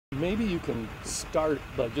maybe you can start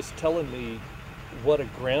by just telling me what a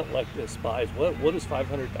grant like this buys. What does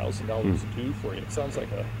 $500,000 do for you? It sounds like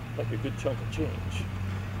a good chunk of change.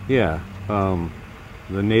 Yeah,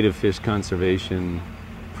 the Native Fish Conservation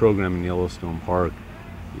Program in Yellowstone Park,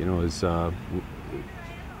 you know,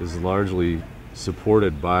 is largely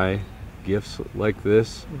supported by gifts like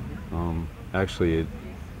this. Actually,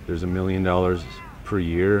 there's $1 million per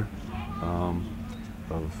year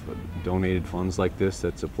of donated funds like this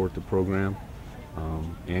that support the program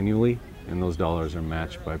annually, and those dollars are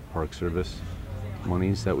matched by Park Service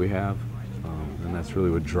monies that we have, and that's really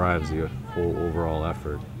what drives the whole overall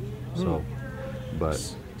effort. So,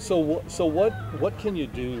 So what can you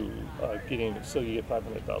do? So you get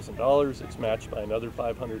 $500,000. It's matched by another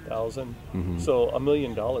 $500,000. So $1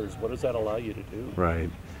 million. What does that allow you to do? Right.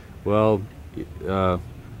 Well, a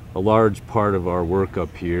large part of our work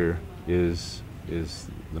up here is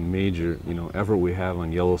the major, effort we have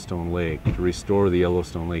on Yellowstone Lake to restore the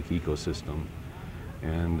Yellowstone Lake ecosystem,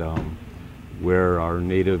 and where our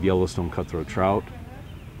native Yellowstone cutthroat trout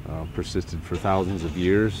persisted for thousands of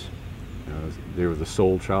years. They were the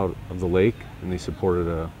sole trout of the lake, and they supported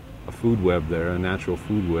a food web there, a natural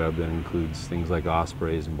food web that includes things like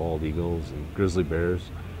ospreys and bald eagles and grizzly bears,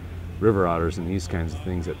 river otters, and these kinds of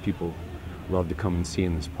things that people love to come and see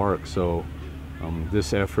in this park. So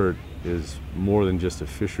this effort is more than just a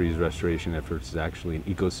fisheries restoration effort. It's actually an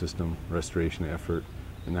ecosystem restoration effort,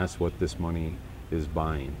 and that's what this money is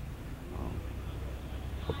buying.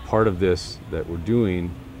 A part of this that we're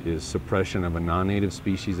doing is suppression of a non-native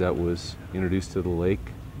species that was introduced to the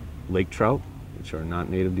lake trout, which are not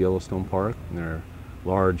native to Yellowstone Park. And they're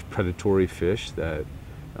large predatory fish that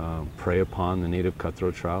prey upon the native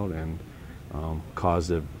cutthroat trout and cause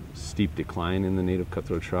a steep decline in the native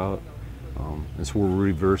cutthroat trout. And so we're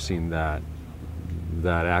reversing that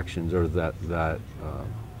actions, or that the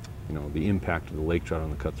impact of the lake trout on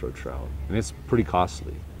the cutthroat trout, and it's pretty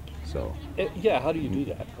costly. So yeah, how do you do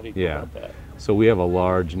that? How do you go about that? So we have a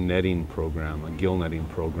large netting program, a gill netting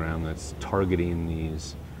program that's targeting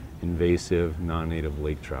these invasive non-native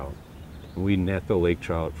lake trout. And we net the lake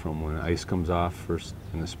trout from when ice comes off first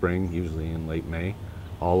in the spring, usually in late May,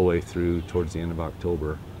 all the way through towards the end of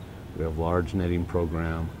October. We have a large netting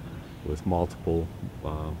program with multiple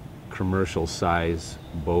commercial size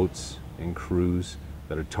boats and crews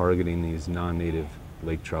that are targeting these non-native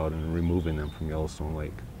lake trout and removing them from Yellowstone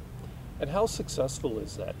Lake. And how successful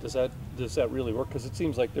is that? Does that really work? Because it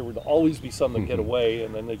seems like there would always be some that get away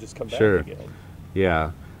and then they just come back again.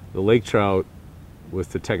 Yeah, the lake trout,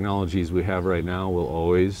 with the technologies we have right now, will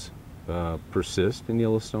always persist in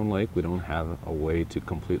Yellowstone Lake. We don't have a way to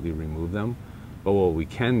completely remove them, but what we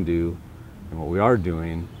can do, and what we are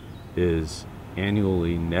doing, is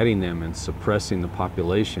annually netting them and suppressing the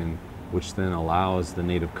population, which then allows the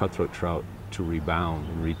native cutthroat trout to rebound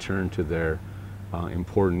and return to their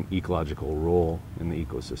important ecological role in the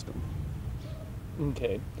ecosystem.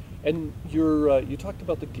 Okay, and you talked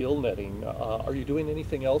about the gill netting. Are you doing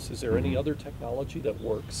anything else? Is there any other technology that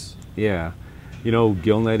works? Yeah,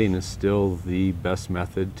 gill netting is still the best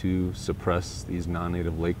method to suppress these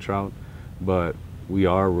non-native lake trout, but we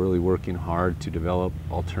are really working hard to develop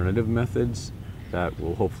alternative methods that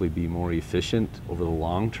will hopefully be more efficient over the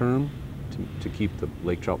long term to keep the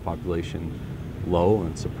lake trout population low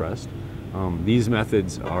and suppressed. These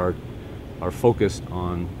methods are focused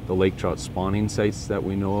on the lake trout spawning sites that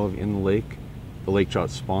we know of in the lake. The lake trout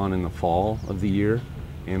spawn in the fall of the year,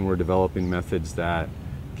 and we're developing methods that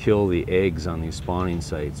kill the eggs on these spawning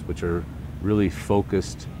sites, which are really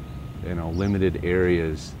focused, limited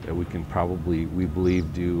areas that we can probably, we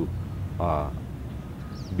believe,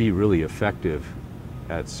 be really effective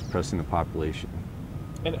at suppressing the population.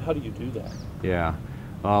 And how do you do that? Yeah,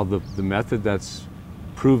 the method that's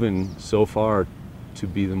proven so far to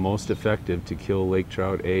be the most effective to kill lake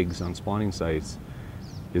trout eggs on spawning sites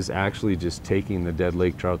is actually just taking the dead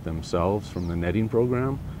lake trout themselves from the netting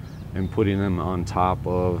program and putting them on top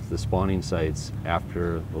of the spawning sites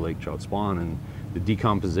after the lake trout spawn. And the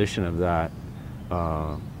decomposition of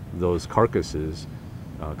those carcasses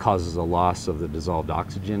causes a loss of the dissolved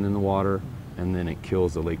oxygen in the water, and then it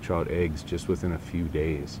kills the lake trout eggs just within a few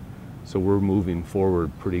days. So we're moving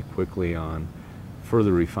forward pretty quickly on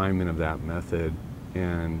further refinement of that method,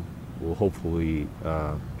 and we'll hopefully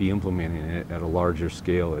be implementing it at a larger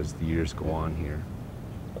scale as the years go on here.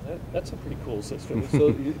 Well, that's a pretty cool system. So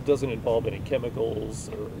it doesn't involve any chemicals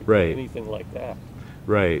or anything like that.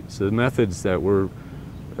 Right. So the methods that we're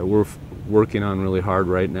working on really hard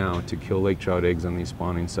right now to kill lake trout eggs on these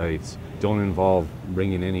spawning sites don't involve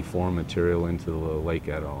bringing any foreign material into the lake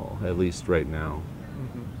at all, at least right now.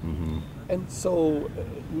 And so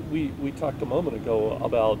we talked a moment ago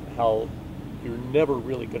about how you're never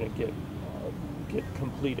really going to get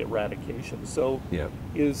complete eradication. So Yeah.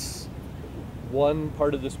 is one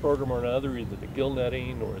part of this program or another, either the gill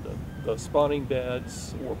netting or the spawning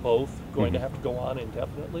beds or both, going to have to go on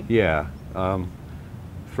indefinitely? Yeah,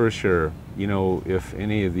 for sure. You know, if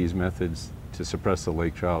any of these methods to suppress the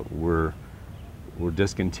lake trout were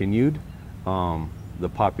discontinued, the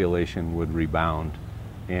population would rebound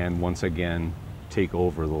and once again take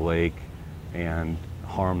over the lake and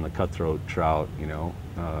harm the cutthroat trout. You know,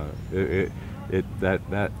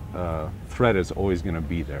 that threat is always going to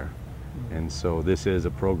be there, and so this is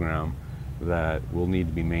a program that will need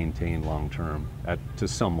to be maintained long term to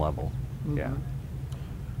some level. Yeah.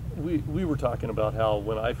 We were talking about how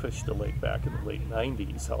when I fished the lake back in the late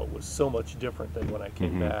 90s, how it was so much different than when I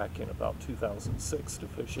came back in about 2006 to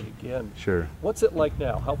fish it again. Sure. What's it like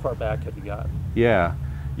now? How far back have you gotten? Yeah,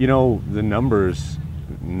 you know, the numbers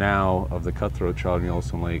now of the cutthroat trout in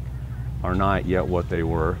Yellowstone Lake are not yet what they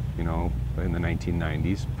were, you know, in the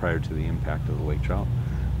 1990s prior to the impact of the lake trout,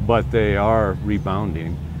 but they are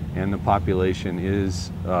rebounding, and the population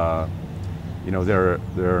is, you know, there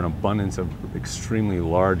are an abundance of extremely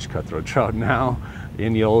large cutthroat trout now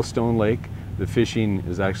in Yellowstone Lake. The fishing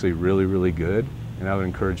is actually really, really good, and I would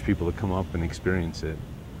encourage people to come up and experience it.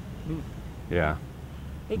 Yeah.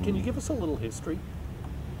 Hey, can you give us a little history?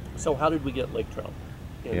 So how did we get lake trout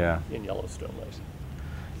in Yellowstone Lake?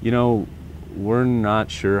 You know, we're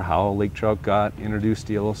not sure how lake trout got introduced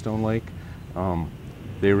to Yellowstone Lake.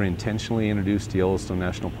 They were intentionally introduced to Yellowstone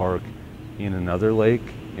National Park in another lake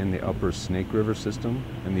in the upper Snake River system,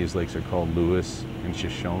 and these lakes are called Lewis and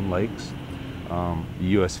Shoshone lakes. The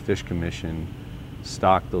U.S. Fish Commission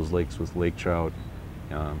stocked those lakes with lake trout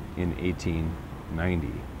in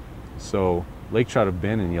 1890. So lake trout have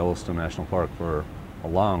been in Yellowstone National Park for a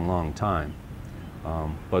long, long time,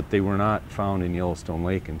 but they were not found in Yellowstone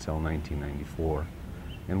Lake until 1994.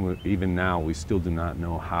 And even now, we still do not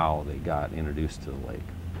know how they got introduced to the lake.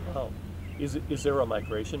 Wow. Is there a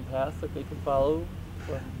migration path that they can follow?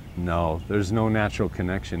 No, there's no natural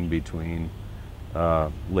connection between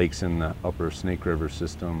lakes in the upper Snake River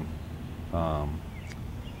system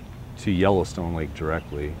to Yellowstone Lake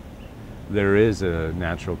directly. There is a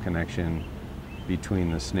natural connection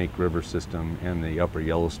between the Snake River system and the upper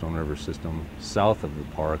Yellowstone River system south of the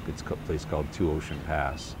park. It's a place called Two Ocean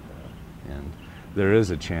Pass. And there is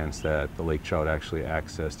a chance that the lake trout actually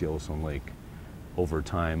accessed Yellowstone Lake over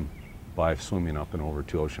time by swimming up and over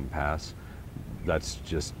Two Ocean Pass. That's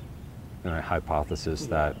just a hypothesis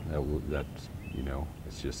that you know,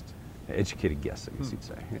 it's just an educated guess, I guess you'd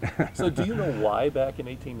say. So do you know why back in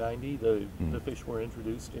 1890 the fish were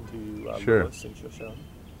introduced into Sure. Lewis and Shoshone?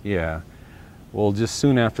 Yeah. Well, just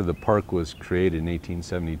soon after the park was created in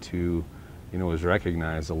 1872, you know, it was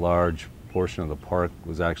recognized a large portion of the park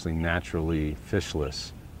was actually naturally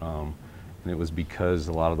fishless. And it was because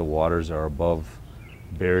a lot of the waters are above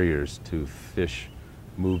barriers to fish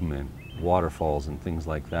movement, waterfalls and things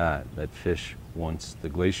like that, that fish, once the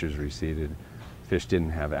glaciers receded, fish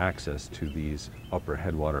didn't have access to these upper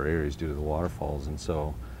headwater areas due to the waterfalls. And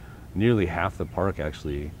so nearly half the park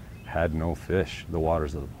actually had no fish. The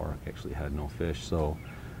waters of the park actually had no fish. So,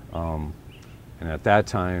 and at that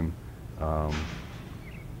time, the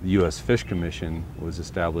U.S. Fish Commission was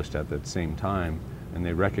established at that same time, and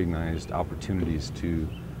they recognized opportunities to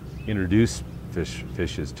introduce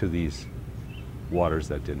fishes to these waters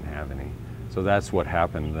that didn't have any. So that's what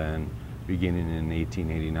happened then, beginning in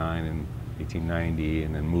 1889 and 1890,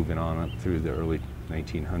 and then moving on up through the early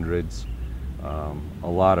 1900s. A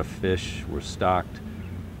lot of fish were stocked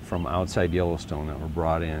from outside Yellowstone that were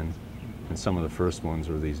brought in, and some of the first ones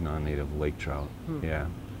were these non-native lake trout. Yeah.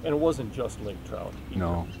 And it wasn't just lake trout either.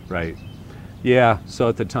 No, right. Yeah, so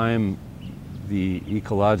at the time, the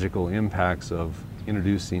ecological impacts of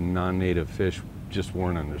introducing non-native fish just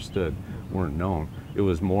weren't understood, weren't known. It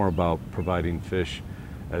was more about providing fish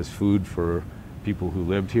as food for people who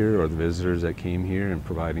lived here or the visitors that came here, and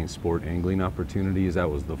providing sport angling opportunities. That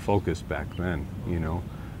was the focus back then, you know.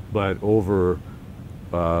 But over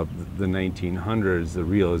the 1900s, the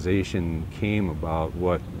realization came about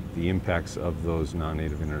what the impacts of those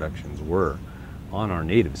non-native introductions were on our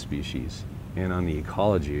native species and on the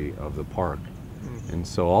ecology of the park. And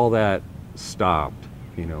so all that stopped,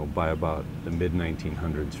 you know, by about the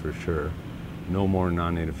mid-1900s for sure. No more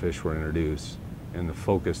non-native fish were introduced, and the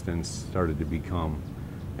focus then started to become,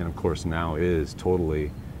 and of course now is,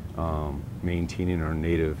 totally maintaining our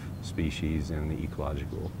native species and the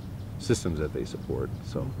ecological systems that they support.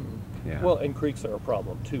 So, yeah. Well, and creeks are a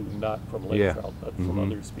problem too, not from lake Yeah. trout, but from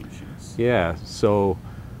other species. Yeah, so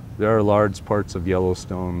there are large parts of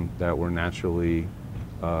Yellowstone that were naturally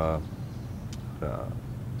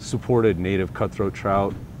supported native cutthroat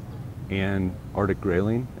trout and Arctic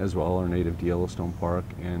grayling as well are native to Yellowstone Park,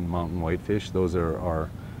 and mountain whitefish. Those are our,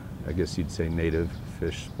 I guess you'd say, native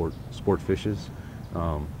fish, sport fishes.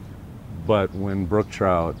 But when brook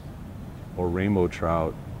trout or rainbow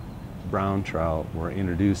trout, brown trout were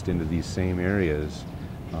introduced into these same areas,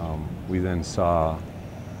 we then saw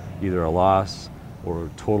either a loss or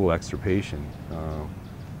total extirpation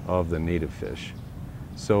of the native fish.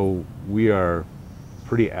 So we are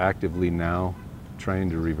pretty actively now trying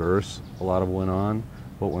to reverse a lot of what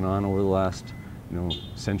went on over the last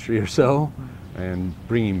century or so, and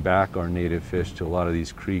bringing back our native fish to a lot of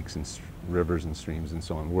these creeks and rivers and streams and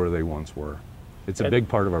so on where they once were. It's a big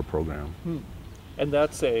part of our program. And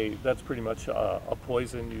that's pretty much a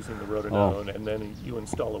poison using the rhodonone, and then you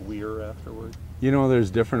install a weir afterward?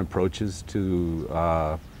 There's different approaches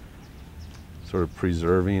to sort of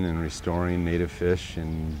preserving and restoring native fish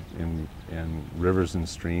in rivers and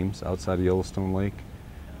streams outside of Yellowstone Lake.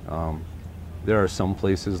 There are some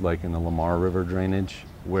places like in the Lamar River drainage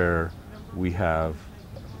where we have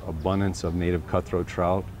abundance of native cutthroat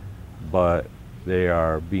trout, but they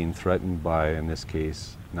are being threatened by, in this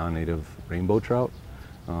case, non-native rainbow trout.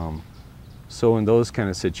 So in those kind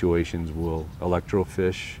of situations, we'll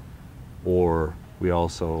electrofish, or we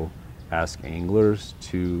also ask anglers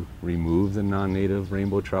to remove the non-native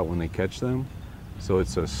rainbow trout when they catch them. So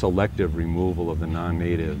it's a selective removal of the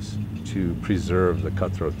non-natives to preserve the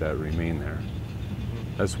cutthroat that remain there.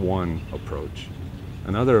 That's one approach.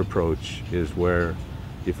 Another approach is where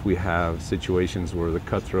if we have situations where the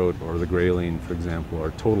cutthroat or the grayling, for example,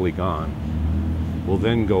 are totally gone, we'll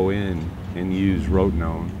then go in and use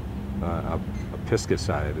rhodonone, a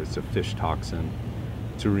pesticide, it's a fish toxin,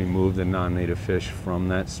 to remove the non-native fish from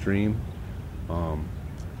that stream.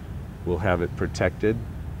 We'll have it protected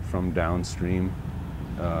from downstream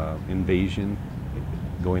invasion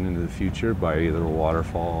going into the future by either a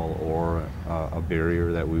waterfall or a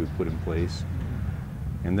barrier that we would put in place.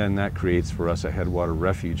 And then that creates for us a headwater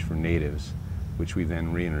refuge for natives, which we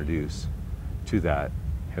then reintroduce to that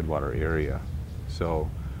headwater area. So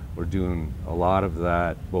we're doing a lot of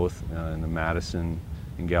that both in the Madison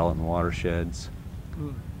and Gallatin watersheds,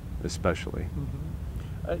 especially.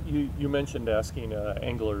 You mentioned asking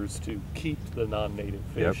anglers to keep the non-native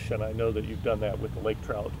fish, and I know that you've done that with the lake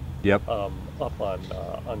trout up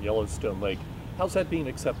on Yellowstone Lake. How's that being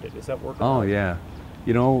accepted? Is that working? Oh, yeah.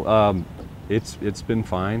 It's been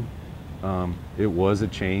fine. It was a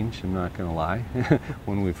change, I'm not going to lie,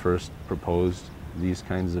 when we first proposed these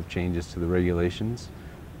kinds of changes to the regulations.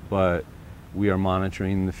 But we are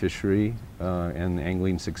monitoring the fishery and the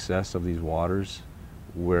angling success of these waters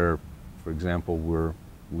where, for example,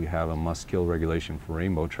 we have a must-kill regulation for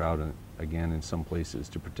rainbow trout, and again, in some places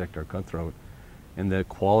to protect our cutthroat. And the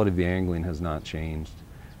quality of the angling has not changed.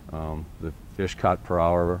 The fish caught per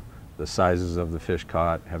hour, the sizes of the fish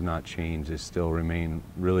caught have not changed. They still remain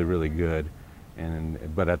really, really good.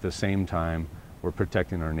 But at the same time, we're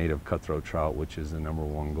protecting our native cutthroat trout, which is the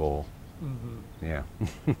 #1 goal. Yeah.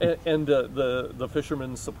 and the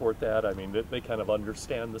fishermen support that? I mean, they kind of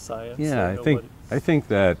understand the science? Yeah, I think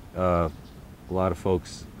that a lot of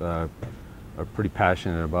folks are pretty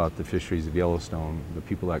passionate about the fisheries of Yellowstone, the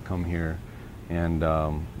people that come here, and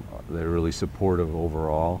they're really supportive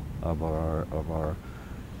overall of our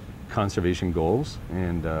conservation goals,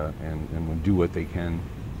 and will do what they can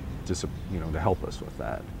to help us with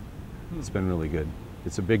that. It's been really good.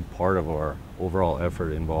 It's a big part of our overall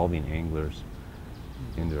effort involving anglers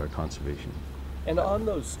into our conservation. And on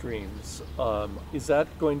those streams, is that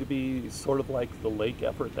going to be sort of like the lake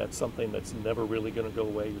effort? That's something that's never really going to go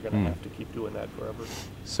away? You're going to have to keep doing that forever?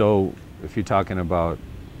 So if you're talking about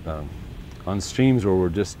on streams where we're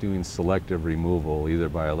just doing selective removal, either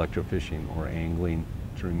by electrofishing or angling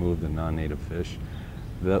to remove the non-native fish,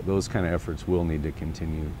 those kind of efforts will need to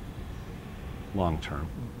continue long term,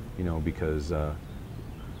 because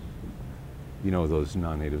those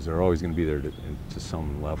non-natives are always going to be there to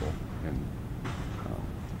some level.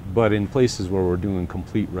 But in places where we're doing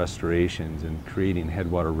complete restorations and creating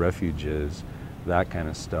headwater refuges, that kind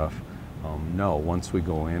of stuff, no, once we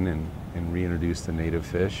go in and reintroduce the native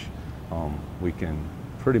fish, we can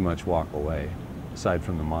pretty much walk away, aside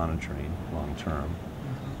from the monitoring long term.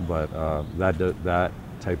 But that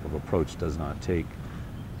type of approach does not take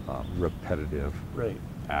repetitive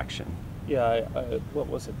action. Yeah, what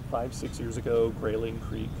was it, 5, 6 years ago, Grayling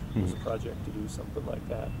Creek was a project to do something like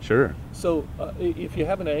that. Sure. So if you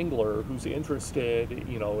have an angler who's interested,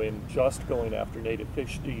 in just going after native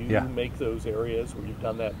fish, do you make those areas where you've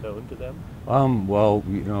done that known to them? Well,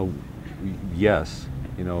 yes.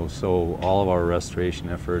 So all of our restoration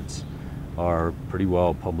efforts are pretty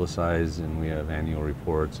well publicized, and we have annual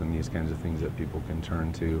reports and these kinds of things that people can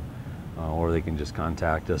turn to, or they can just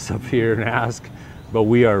contact us up here and ask. But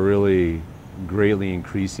we are really greatly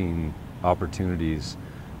increasing opportunities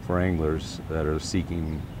for anglers that are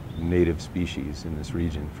seeking native species in this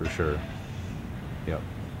region, for sure. Yep.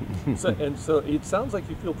 So it sounds like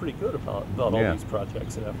you feel pretty good about all these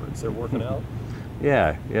projects and efforts. They're working out?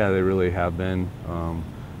 Yeah, they really have been.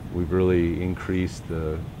 We've really increased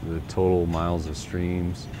the total miles of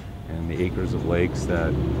streams and the acres of lakes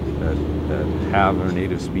that have our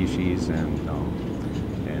native species, and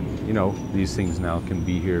these things now can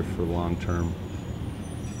be here for the long-term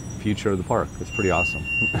future of the park. It's pretty awesome.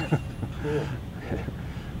 Cool.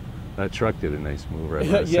 That truck did a nice move right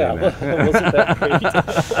when I yeah, wasn't that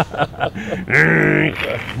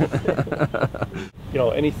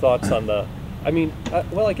great? Any thoughts on the? I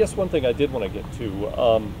guess one thing I did want to get to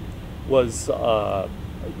was,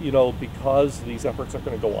 because these efforts are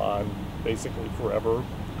going to go on basically forever.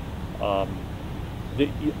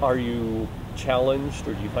 Are you challenged,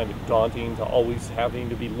 or do you find it daunting to always having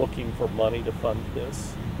to be looking for money to fund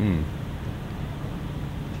this?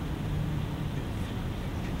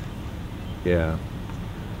 Yeah.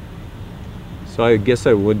 So I guess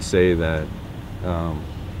I would say that our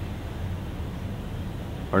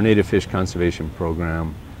native fish conservation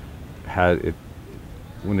program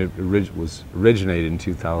when it was originated in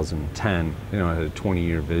 2010, it had a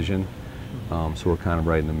 20-year vision. So we're kind of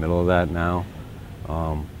right in the middle of that now.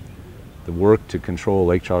 The work to control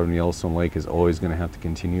lake trout in Yellowstone Lake is always going to have to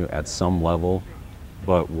continue at some level,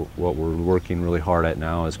 but what we're working really hard at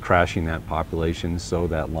now is crashing that population so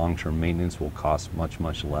that long-term maintenance will cost much,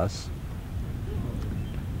 much less.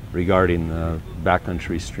 Regarding the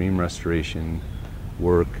backcountry stream restoration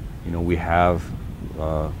work, we have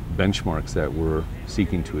benchmarks that we're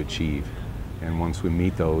seeking to achieve, and once we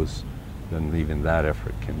meet those, then even that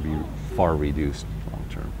effort can be far reduced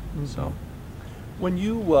long-term. So. When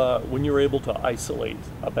you were able to isolate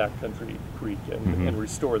a backcountry creek and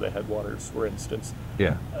restore the headwaters, for instance,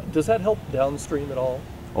 does that help downstream at all?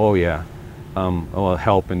 Oh yeah, it'll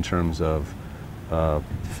help in terms of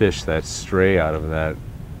fish that stray out of that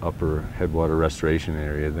upper headwater restoration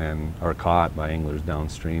area then are caught by anglers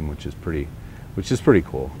downstream, which is pretty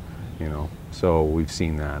cool, So we've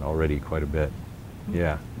seen that already quite a bit.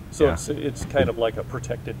 Yeah. So it's kind of like a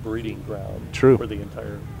protected breeding ground. True. For the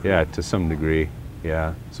entire creek. Yeah, to some degree.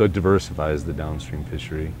 Yeah, so it diversifies the downstream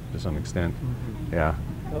fishery to some extent. Yeah.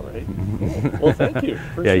 All right. Cool. Well, thank you.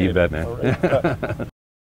 Yeah, you bet, it. man. All right.